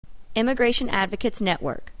Immigration Advocates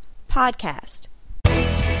Network, podcast.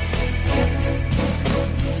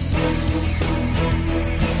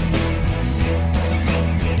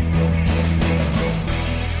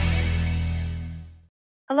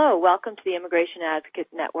 Hello, welcome to the Immigration Advocates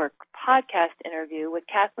Network podcast interview with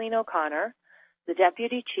Kathleen O'Connor, the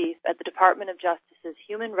Deputy Chief at the Department of Justice's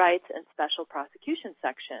Human Rights and Special Prosecution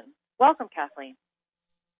Section. Welcome, Kathleen.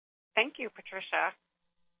 Thank you, Patricia.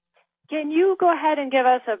 Can you go ahead and give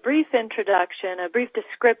us a brief introduction, a brief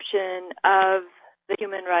description of the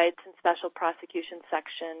Human Rights and Special Prosecution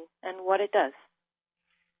Section and what it does?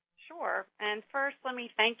 Sure. And first, let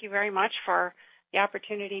me thank you very much for the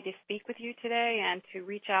opportunity to speak with you today and to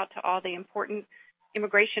reach out to all the important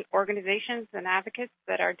immigration organizations and advocates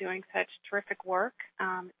that are doing such terrific work.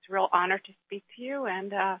 It's a real honor to speak to you,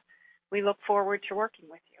 and we look forward to working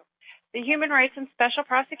with you. The Human Rights and Special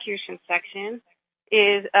Prosecution Section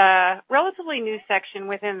is a relatively new section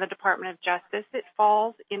within the Department of Justice. It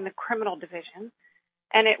falls in the criminal division,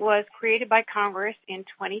 and it was created by Congress in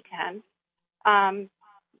 2010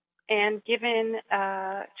 and given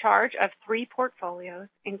charge of three portfolios,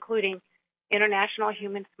 including international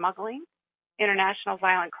human smuggling, international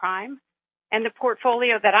violent crime, and the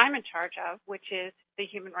portfolio that I'm in charge of, which is the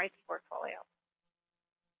human rights portfolio.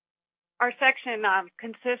 Our section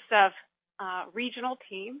consists of regional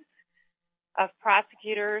teams of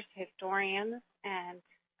prosecutors, historians, and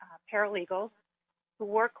paralegals who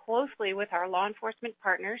work closely with our law enforcement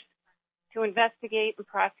partners to investigate and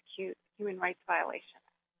prosecute human rights violations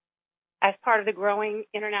as part of the growing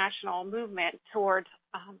international movement towards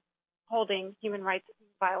holding human rights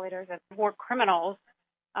violators and more criminals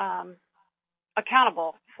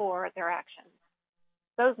accountable for their actions.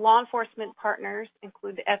 Those law enforcement partners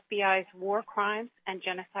include the FBI's War Crimes and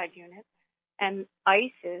Genocide Unit and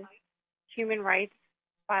ICE's Human Rights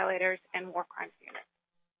Violators and War Crimes Unit.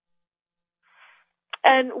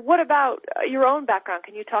 And what about your own background?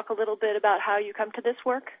 Can you talk a little bit about how you come to this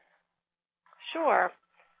work? Sure.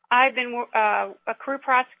 I've been a career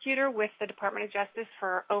prosecutor with the Department of Justice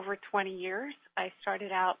for over 20 years. I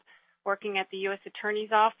started out working at the U.S.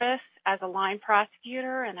 Attorney's Office as a line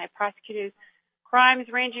prosecutor, and I prosecuted crimes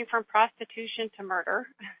ranging from prostitution to murder.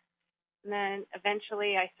 And then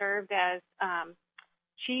eventually I served as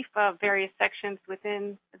chief of various sections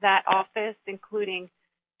within that office, including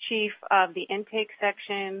chief of the intake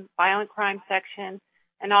section, violent crime section,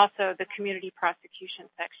 and also the community prosecution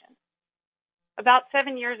section. About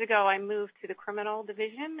 7 years ago, I moved to the criminal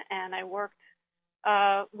division, and I worked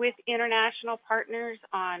with international partners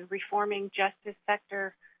on reforming justice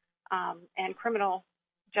sector and criminal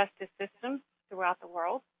justice systems throughout the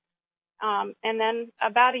world. And then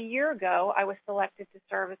about a year ago, I was selected to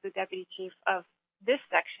serve as the deputy chief of this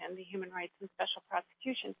section, the Human Rights and Special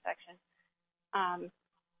Prosecution section.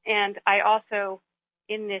 And I also,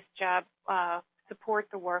 in this job, support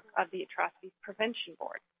the work of the Atrocities Prevention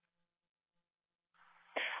Board.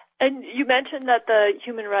 And you mentioned that the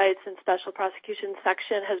Human Rights and Special Prosecution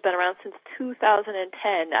section has been around since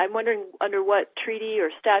 2010. I'm wondering under what treaty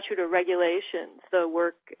or statute or regulations the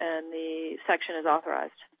work and the section is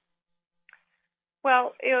authorized.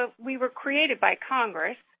 Well, we were created by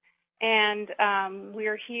Congress, and we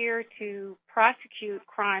are here to prosecute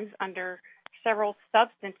crimes under several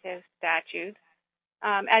substantive statutes.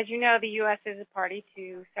 As you know, the U.S. is a party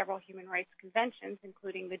to several human rights conventions,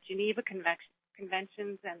 including the Geneva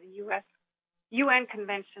Conventions and the UN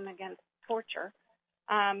Convention Against Torture.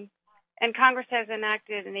 And Congress has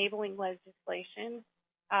enacted enabling legislation,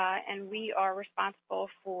 and we are responsible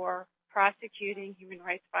for prosecuting human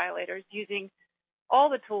rights violators using all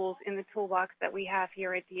the tools in the toolbox that we have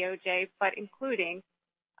here at DOJ, but including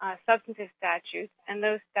substantive statutes, and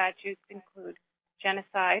those statutes include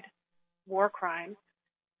genocide, war crimes,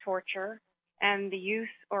 torture, and the use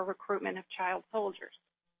or recruitment of child soldiers.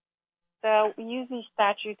 So we use these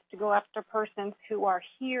statutes to go after persons who are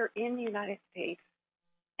here in the United States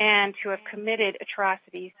and who have committed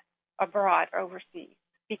atrocities abroad, overseas.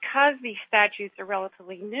 Because these statutes are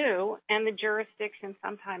relatively new and the jurisdiction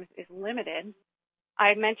sometimes is limited,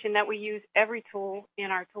 I mentioned that we use every tool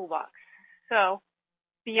in our toolbox. So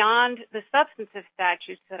beyond the substantive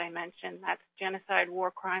statutes that I mentioned, that's genocide, war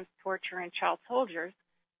crimes, torture, and child soldiers,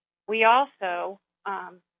 we also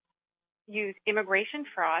use immigration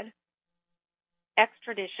fraud,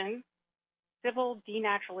 extradition, civil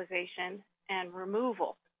denaturalization, and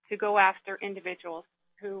removal to go after individuals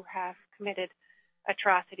who have committed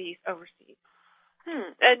atrocities overseas.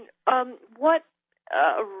 And what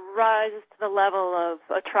rises to the level of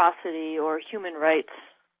atrocity or human rights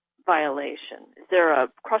violation? Is there a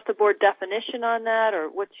across-the-board definition on that, or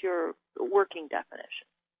what's your working definition?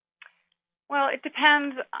 Well, it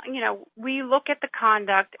depends. We look at the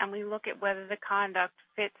conduct and we look at whether the conduct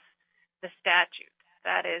fits the statute.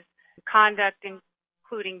 That is, conduct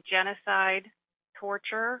including genocide,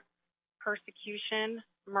 torture, persecution,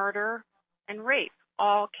 murder, and rape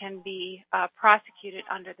all can be prosecuted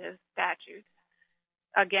under this statute.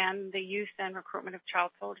 Again, the use and recruitment of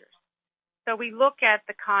child soldiers. So we look at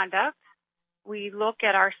the conduct, we look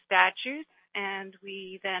at our statutes, and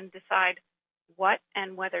we then decide what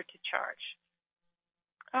and whether to charge.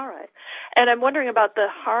 All right. And I'm wondering about the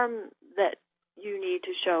harm that you need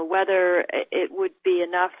to show, whether it would be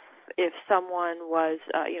enough if someone was,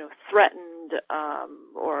 threatened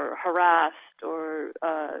or harassed or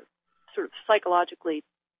sort of psychologically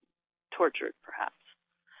tortured, perhaps.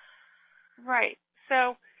 Right.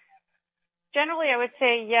 So generally I would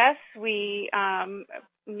say yes, we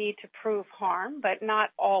need to prove harm, but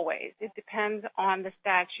not always. It depends on the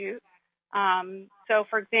statute. So,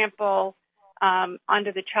 for example,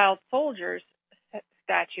 under the child soldiers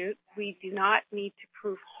statute, we do not need to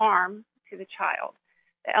prove harm to the child.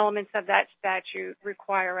 The elements of that statute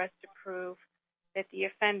require us to prove that the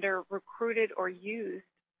offender recruited or used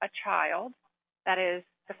a child, that is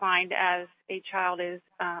defined as a child is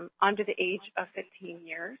under the age of 15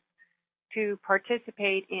 years, to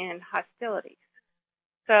participate in hostilities.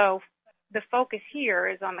 So the focus here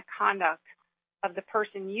is on the conduct of the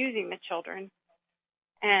person using the children.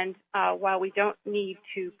 And while we don't need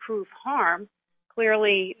to prove harm,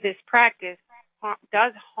 clearly this practice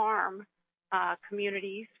does harm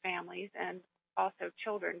communities, families, and also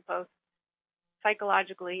children, both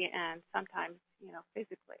psychologically and sometimes,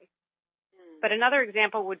 physically. But another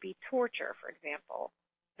example would be torture, for example.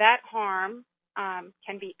 That harm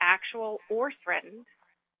can be actual or threatened,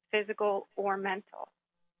 physical or mental.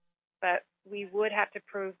 But we would have to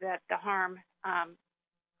prove that the harm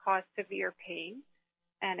caused severe pain,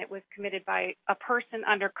 and it was committed by a person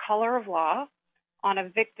under color of law on a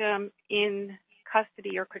victim in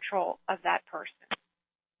custody or control of that person.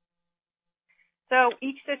 So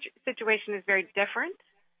each situation is very different,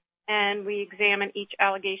 and we examine each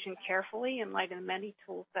allegation carefully in light of the many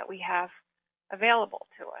tools that we have available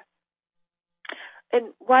to us.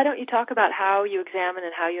 And why don't you talk about how you examine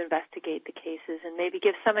and how you investigate the cases, and maybe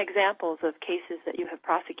give some examples of cases that you have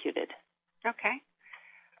prosecuted? Okay.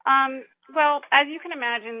 Well, as you can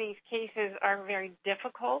imagine, these cases are very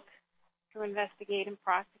difficult to investigate and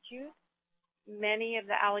prosecute. Many of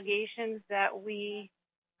the allegations that we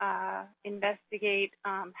investigate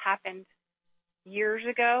happened years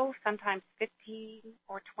ago, sometimes 15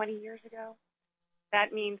 or 20 years ago.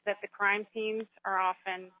 That means that the crime scenes are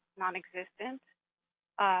often non-existent.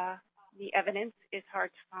 The evidence is hard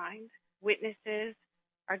to find. Witnesses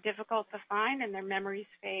are difficult to find and their memories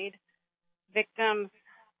fade. Victims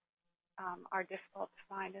are difficult to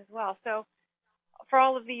find as well. So for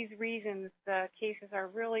all of these reasons, the cases are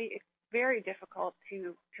really very difficult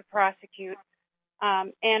to prosecute.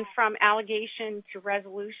 And from allegation to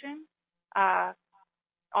resolution,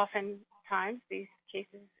 oftentimes these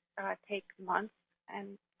cases take months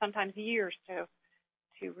and sometimes years to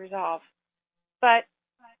resolve. But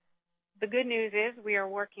the good news is we are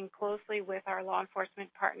working closely with our law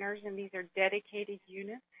enforcement partners, and these are dedicated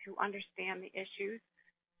units who understand the issues,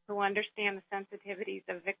 who understand the sensitivities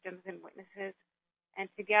of victims and witnesses. And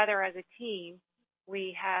together as a team,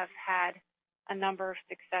 we have had a number of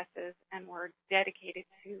successes, and we're dedicated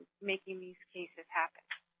to making these cases happen.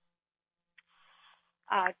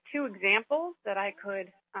 Two examples that I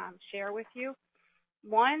could share with you.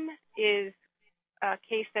 One is a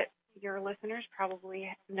case that your listeners probably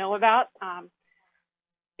know about.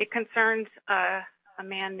 It concerns a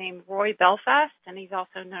man named Roy Belfast, and he's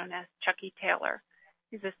also known as Chucky Taylor.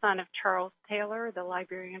 He's the son of Charles Taylor, the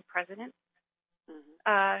Liberian president.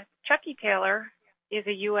 Chucky Taylor is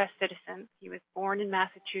a U.S. citizen. He was born in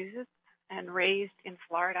Massachusetts and raised in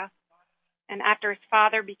Florida. And after his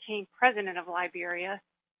father became president of Liberia,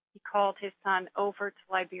 he called his son over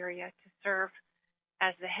to Liberia to serve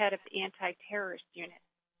as the head of the anti-terrorist unit.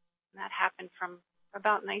 And that happened from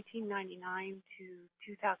about 1999 to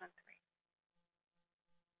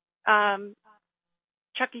 2003.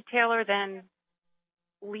 Chucky Taylor then,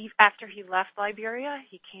 after he left Liberia,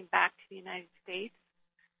 he came back to the United States.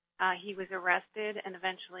 He was arrested, and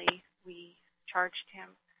eventually we charged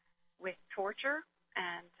him with torture.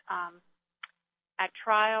 And at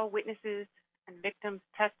trial, witnesses and victims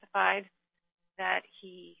testified that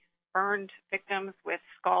he burned victims with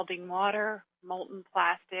scalding water, molten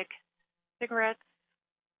plastic, cigarettes.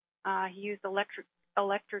 He used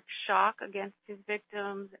electric shock against his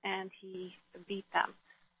victims, and he beat them.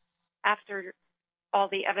 After all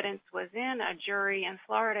the evidence was in, a jury in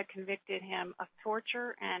Florida convicted him of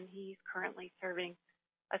torture, and he's currently serving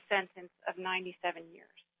a sentence of 97 years.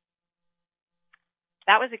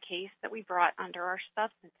 That was a case that we brought under our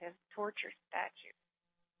substantive torture statute.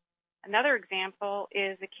 Another example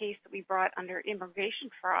is a case that we brought under immigration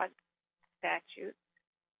fraud statute,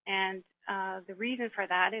 and the reason for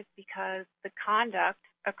that is because the conduct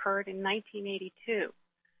occurred in 1982,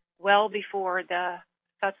 well before the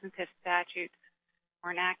substantive statutes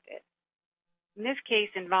were enacted. And this case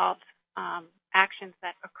involves actions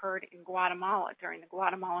that occurred in Guatemala during the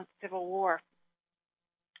Guatemalan Civil War.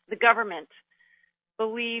 The government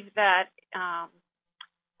believed that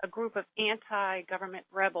a group of anti-government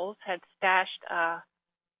rebels had stashed a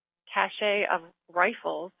cache of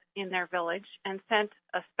rifles in their village and sent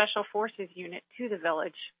a special forces unit to the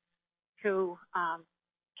village to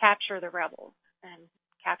capture the rebels and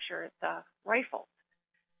capture the rifles.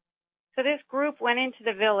 So this group went into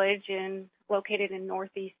the village located in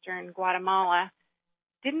northeastern Guatemala,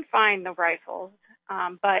 didn't find the rifles,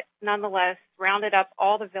 but nonetheless rounded up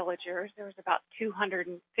all the villagers. There was about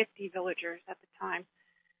 250 villagers at the time.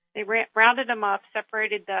 They rounded them up,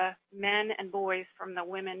 separated the men and boys from the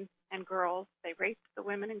women and girls. They raped the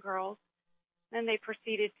women and girls. Then they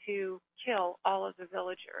proceeded to kill all of the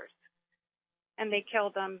villagers. And they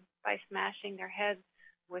killed them by smashing their heads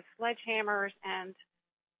with sledgehammers and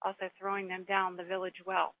also throwing them down the village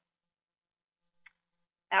well.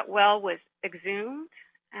 That well was exhumed.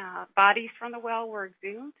 Bodies from the well were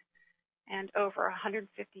exhumed, and over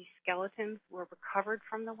 150 skeletons were recovered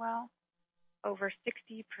from the well. Over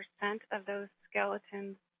 60% of those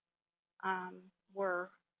skeletons were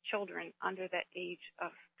children under the age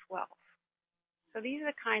of 12. So these are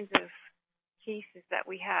the kinds of cases that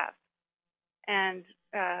we have and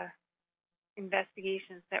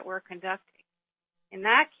investigations that we're conducting. In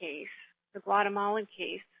that case, the Guatemalan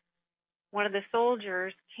case, one of the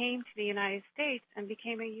soldiers came to the United States and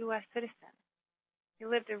became a U.S. citizen. He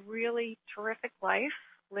lived a really terrific life,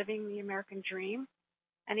 living the American dream,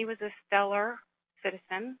 and he was a stellar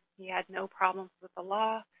citizen. He had no problems with the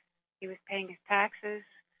law. He was paying his taxes.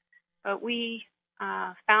 But we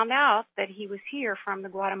found out that he was here from the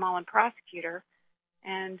Guatemalan prosecutor,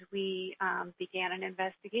 and we began an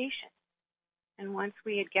investigation. And once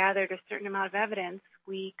we had gathered a certain amount of evidence,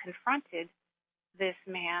 we confronted this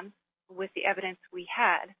man with the evidence we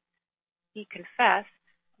had. He confessed.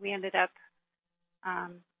 We ended up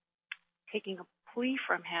taking a plea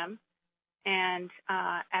from him, and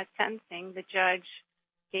at sentencing, the judge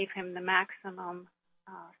gave him the maximum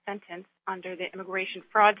sentence under the immigration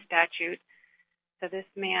fraud statute. So this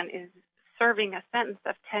man is serving a sentence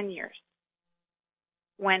of 10 years.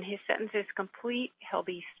 When his sentence is complete, he'll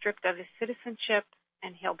be stripped of his citizenship,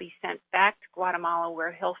 and he'll be sent back to Guatemala,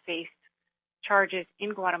 where he'll face charges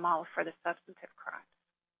in Guatemala for the substantive crimes.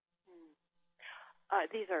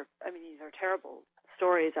 These are terrible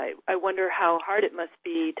stories. I wonder how hard it must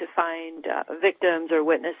be to find victims or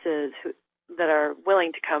witnesses that are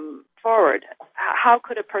willing to come forward. How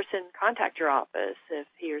could a person contact your office if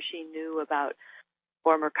he or she knew about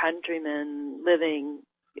former countrymen living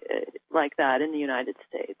like that in the United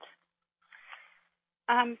States?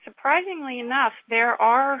 Surprisingly enough, there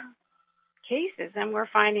are cases, and we're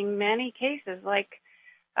finding many cases like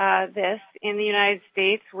this in the United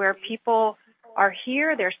States where people are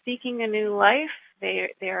here, they're seeking a new life,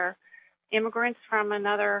 they're immigrants from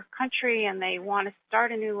another country, and they want to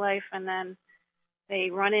start a new life, and then they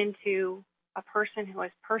run into a person who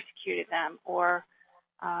has persecuted them or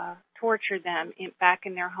tortured them back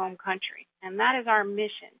in their home country. And that is our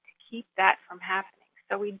mission, to keep that from happening.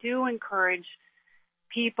 So we do encourage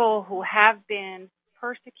people who have been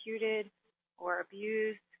persecuted or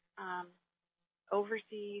abused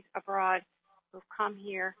overseas, abroad, who've come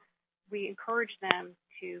here. We encourage them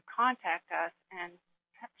to contact us and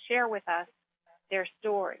share with us their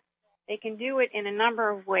story. They can do it in a number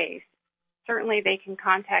of ways. Certainly they can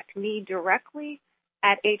contact me directly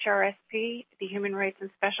at HRSP, the Human Rights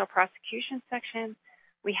and Special Prosecution Section.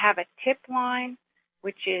 We have a tip line,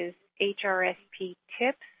 which is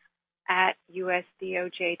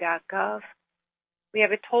hrsptips@usdoj.gov. We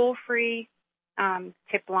have a toll-free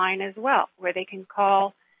tip line as well, where they can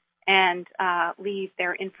call and leave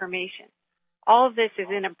their information. All of this is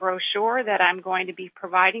in a brochure that I'm going to be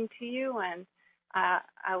providing to you, and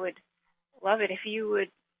I would love it if you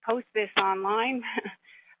would post this online.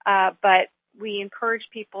 But we encourage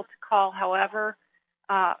people to call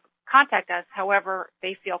contact us however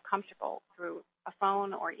they feel comfortable, through a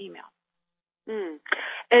phone or email. And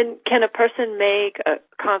can a person make a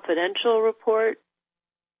confidential report?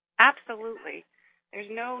 Absolutely. There's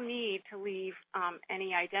no need to leave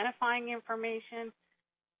any identifying information,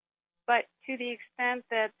 but to the extent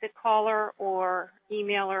that the caller or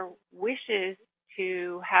emailer wishes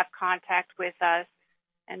to have contact with us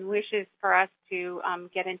and wishes for us to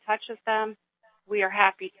get in touch with them, we are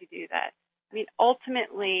happy to do that. I mean,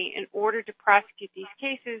 ultimately, in order to prosecute these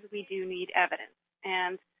cases, we do need evidence,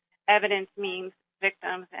 and evidence means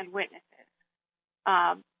victims and witnesses.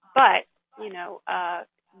 But,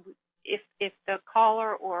 if the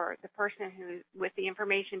caller or the person who with the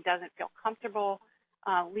information doesn't feel comfortable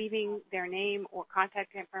leaving their name or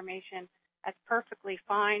contact information, that's perfectly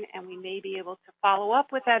fine, and we may be able to follow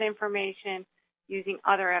up with that information using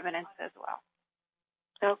other evidence as well.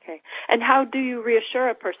 Okay. And how do you reassure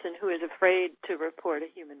a person who is afraid to report a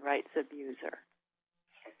human rights abuser?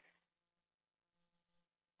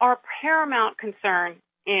 Our paramount concern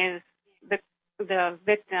is the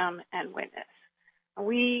victim and witness.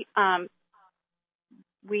 We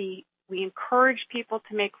encourage people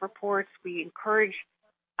to make reports. We encourage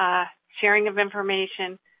sharing of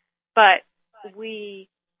information, but we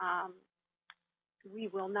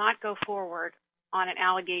will not go forward on an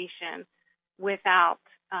allegation without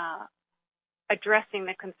addressing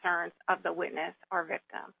the concerns of the witness or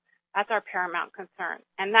victim. That's our paramount concern.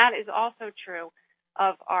 And that is also true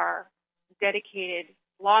of our dedicated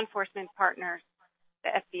law enforcement partners, the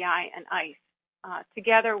FBI and ICE.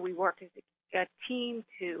 Together, we work as a team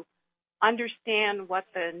to understand what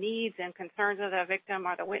the needs and concerns of the victim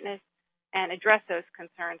or the witness and address those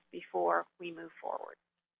concerns before we move forward.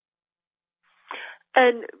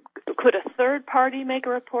 And could a third party make a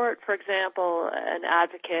report, for example, an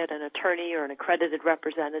advocate, an attorney, or an accredited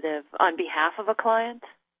representative on behalf of a client?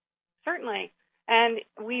 Certainly. And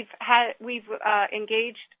we've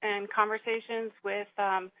engaged in conversations with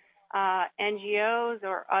NGOs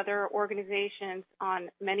or other organizations on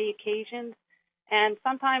many occasions, and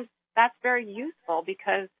sometimes that's very useful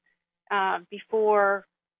because before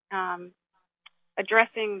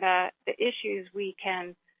addressing the issues, we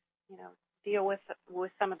can, deal with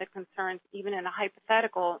some of the concerns, even in a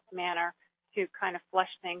hypothetical manner, to kind of flesh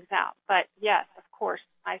things out. But yes, of course,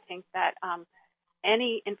 I think that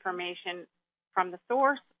any information from the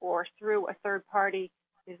source or through a third party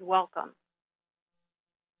is welcome.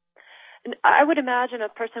 And I would imagine a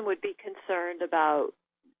person would be concerned about,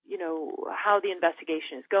 how the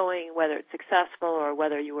investigation is going, whether it's successful or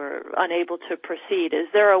whether you were unable to proceed. Is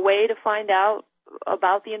there a way to find out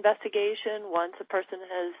about the investigation once a person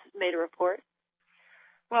has made a report?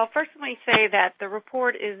 Well, first let me say that the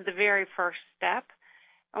report is the very first step.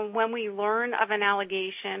 And when we learn of an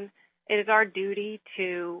allegation, it is our duty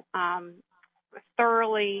to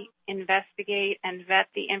thoroughly investigate and vet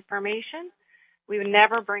the information. We would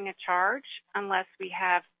never bring a charge unless we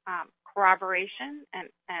have corroboration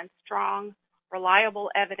and strong,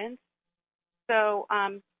 reliable evidence. So,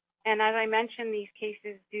 and as I mentioned, these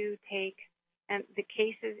cases do take, and the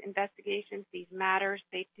cases, investigations, these matters,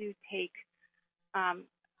 they do take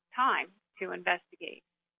time to investigate.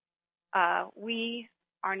 We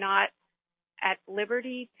are not at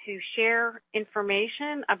liberty to share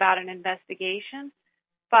information about an investigation,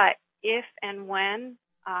 but if and when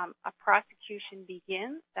a prosecution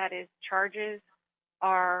begins, that is, charges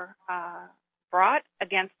are brought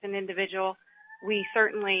against an individual, we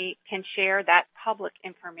certainly can share that public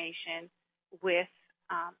information with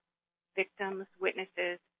victims,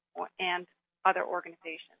 witnesses, and other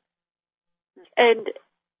organizations. And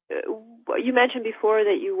you mentioned before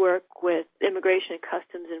that you work with Immigration and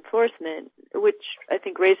Customs Enforcement, which I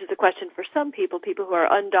think raises a question for some people who are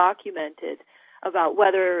undocumented, about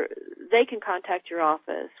whether they can contact your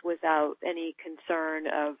office without any concern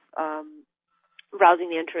of rousing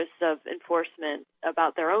the interests of enforcement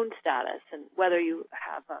about their own status, and whether you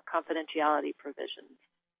have confidentiality provisions.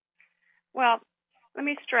 Well, let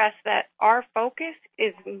me stress that our focus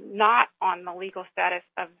is not on the legal status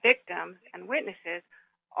of victims and witnesses.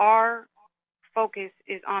 Our focus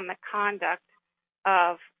is on the conduct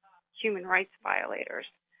of human rights violators.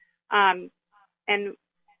 And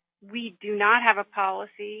we do not have a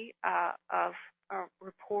policy of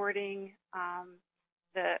reporting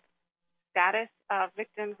the status of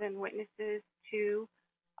victims and witnesses to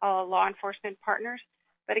law enforcement partners.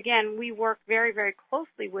 But again, we work very, very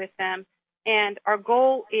closely with them, and our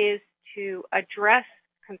goal is to address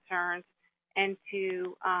concerns and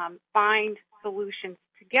to find solutions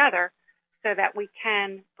together so that we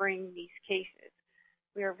can bring these cases.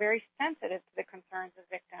 We are very sensitive to the concerns of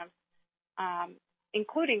victims,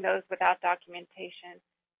 including those without documentation,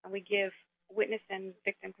 and we give witness and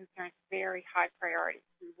victim concerns very high priority.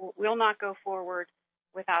 We will not go forward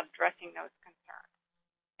without addressing those concerns.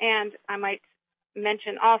 And I might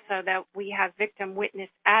mention also that we have victim witness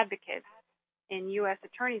advocates in U.S.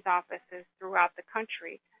 attorneys' offices throughout the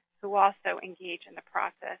country who also engage in the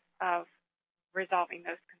process of resolving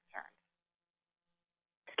those concerns.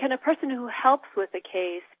 Can a person who helps with a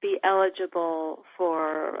case be eligible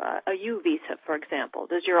for a U visa, for example?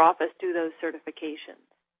 Does your office do those certifications?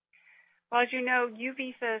 Well, as you know, U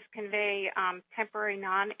visas convey temporary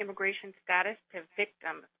non-immigration status to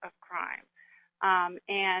victims of crime.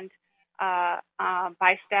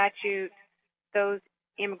 By statute, those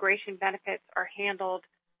immigration benefits are handled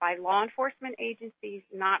by law enforcement agencies,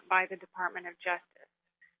 not by the Department of Justice.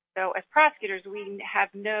 So as prosecutors, we have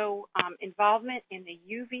no involvement in the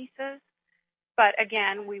U visas, but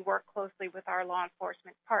again, we work closely with our law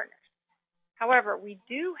enforcement partners. However, we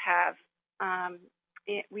do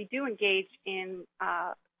engage in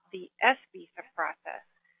the S visa process.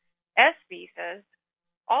 S visas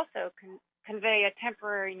also convey a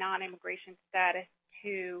temporary non-immigration status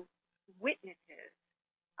to witnesses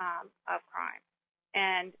of crime.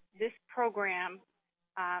 And this program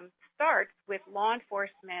starts with law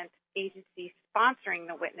enforcement agencies sponsoring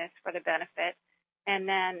the witness for the benefit, and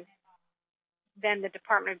then the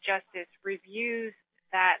Department of Justice reviews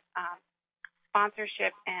that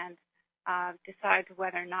sponsorship and decides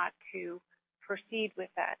whether or not to proceed with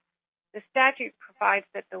that. The statute provides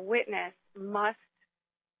that the witness must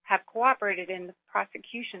have cooperated in the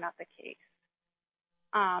prosecution of the case.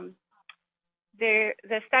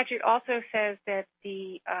 The statute also says that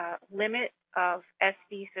the limit of S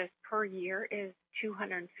visas per year is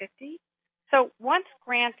 250. So once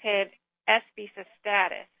granted S visa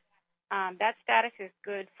status, that status is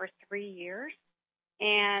good for 3 years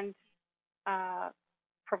and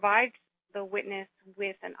provides the witness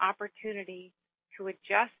with an opportunity to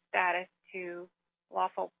adjust status to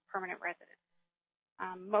lawful permanent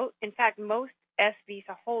residence. In fact, most S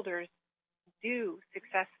visa holders do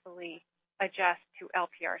successfully adjust to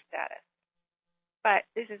LPR status. But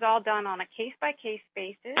this is all done on a case-by-case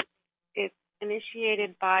basis. It's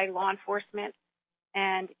initiated by law enforcement,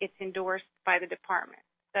 and it's endorsed by the department.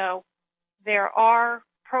 So there are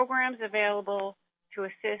programs available to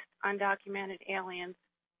assist undocumented aliens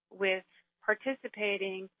with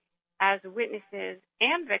participating as witnesses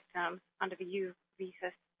and victims under the U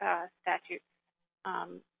visa statute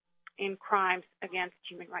in crimes against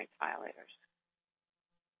human rights violators.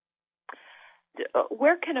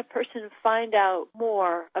 Where can a person find out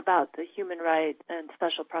more about the Human Rights and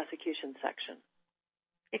Special Prosecution section?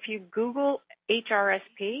 If you Google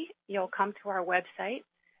HRSP, you'll come to our website,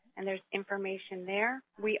 and there's information there.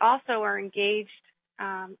 We also are engaged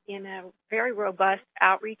in a very robust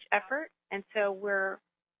outreach effort, and so we're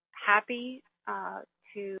happy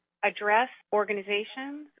to address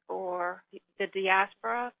organizations or the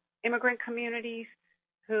diaspora immigrant communities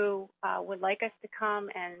who would like us to come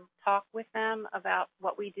and talk with them about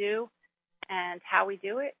what we do and how we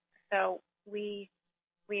do it. So we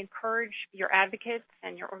encourage your advocates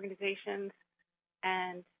and your organizations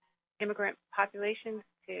and immigrant populations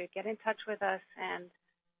to get in touch with us, and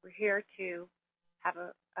we're here to have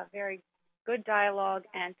a very good dialogue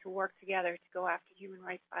and to work together to go after human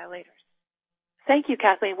rights violators. Thank you,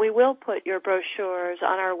 Kathleen. We will put your brochures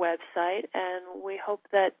on our website, and we hope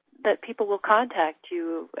that people will contact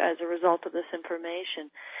you as a result of this information.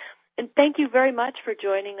 And thank you very much for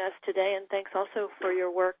joining us today, and thanks also for your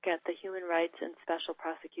work at the Human Rights and Special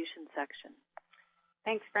Prosecution section.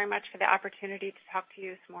 Thanks very much for the opportunity to talk to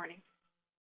you this morning.